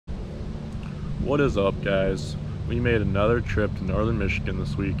What is up, guys? We made another trip to northern Michigan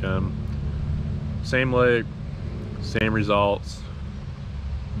this weekend. Same lake, same results,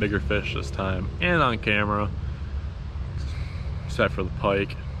 bigger fish this time, and on camera, except for the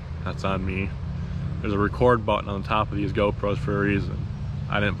pike. That's on me. There's a record button on the top of these GoPros for a reason.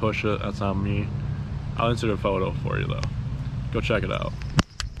 I didn't push it, that's on me. I'll insert a photo for you though. Go check it out.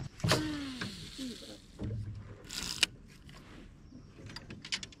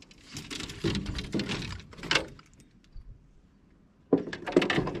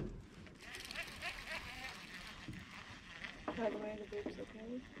 By the way, the boob's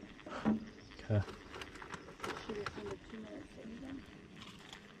okay? Okay. Should we send a 2-minute thing then?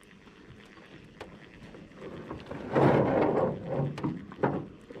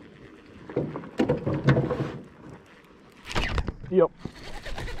 Yep.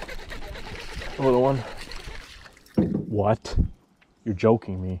 A little one. What? You're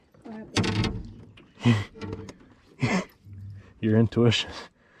joking me. What happened? Your intuition.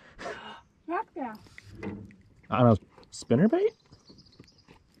 Rockbass. On a spinnerbait?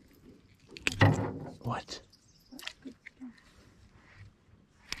 What?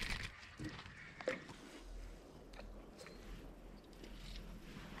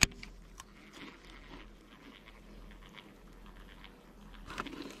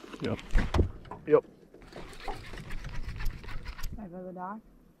 Yep. Yep. Right by the dock?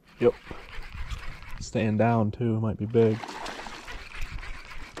 Yep. Staying down too, might be big.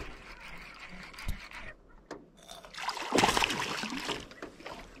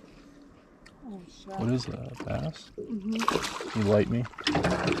 Oh, shit. What is that, bass? Mm-hmm. Can you light me?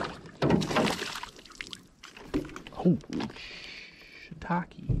 Holy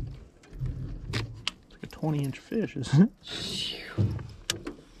shiitake. It's like a 20-inch fish, isn't it?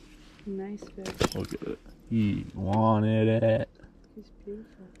 Nice fish. Look at it. He wanted it. He's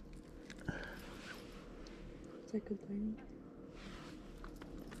beautiful. Is that good thing?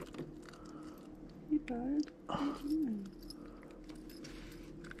 Hey, bud. What are you doing?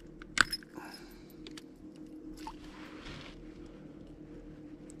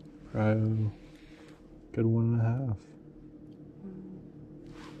 Probably good 1.5.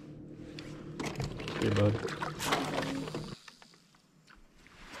 Hey, bud.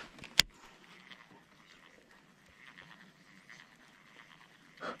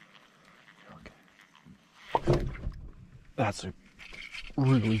 That's a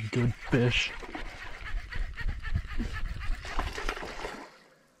really good fish.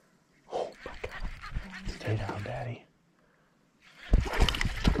 Oh my god. Stay down, Daddy.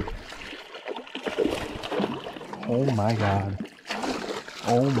 Oh my god.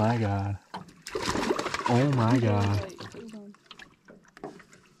 Oh my god. Oh my god. Wait, hold on.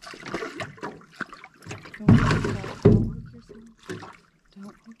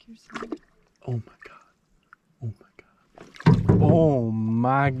 Don't hook yourself. Don't hook yourself. Oh my god. Oh my god. Oh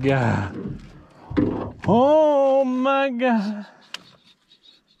my god. Oh my god.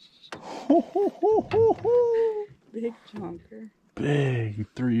 Big chonker. Big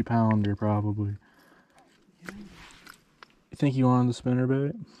 3-pounder probably. Yeah. You think he wanted the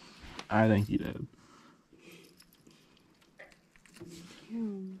spinnerbait? I think he did.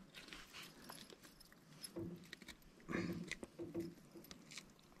 Damn.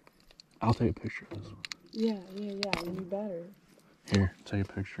 I'll take a picture of this one. Yeah, you better. Here, take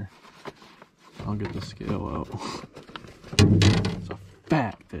a picture. I'll get the scale out. It's a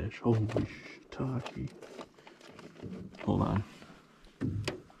fat fish. Holy shiitake. Hold on.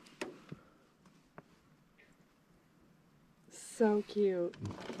 So cute.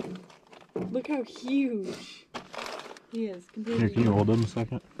 Look how huge he is. Here, can you hold him a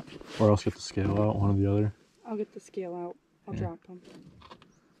second? Or else get the scale out, one or the other. I'll get the scale out. I'll Here. drop him.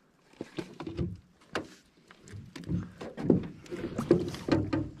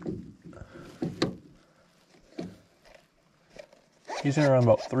 He's in around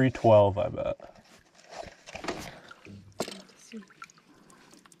about 312, I bet. Let's see.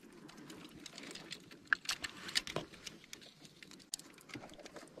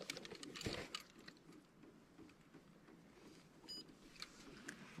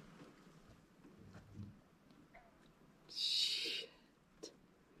 Shit.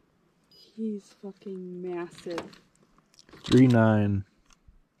 He's fucking massive. 3.9.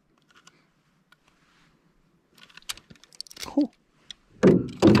 Cool.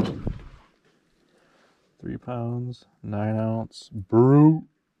 3 pounds, 9 ounce, brute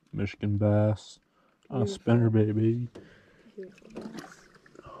Michigan bass on a spinner, baby. Beautiful bass.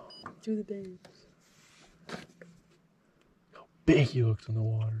 Do the babes. How big he looks in the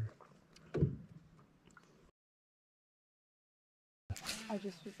water. I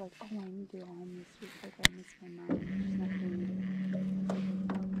just was like, oh, I need to go home this week. Like, I miss my mom. She's not feeling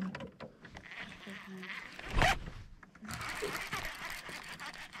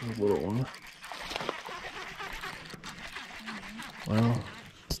A little one. Well.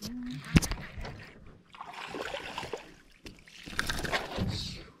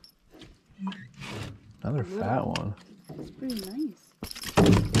 Another fat one. It's pretty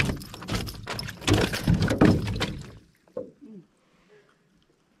nice.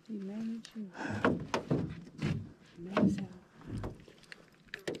 You manage you. Nice out.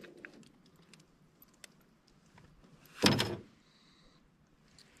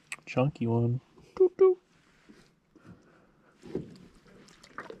 Chunky one. Doop, doop.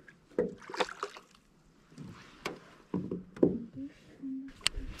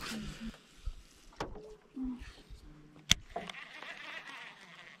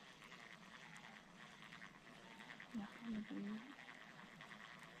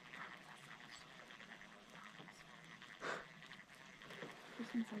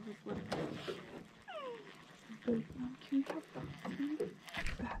 Since I was little. Can you have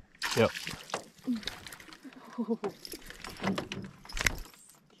that? Yep. Oh,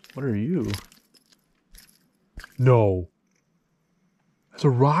 What are you? No. That's a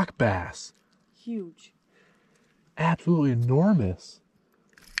rock bass. huge. Absolutely enormous.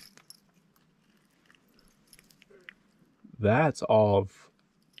 That's all of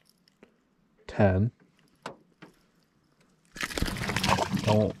 10.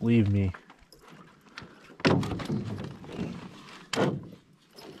 Don't leave me.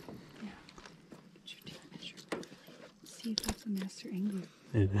 See if that's a master angler.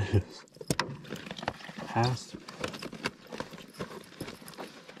 It is. Has to be.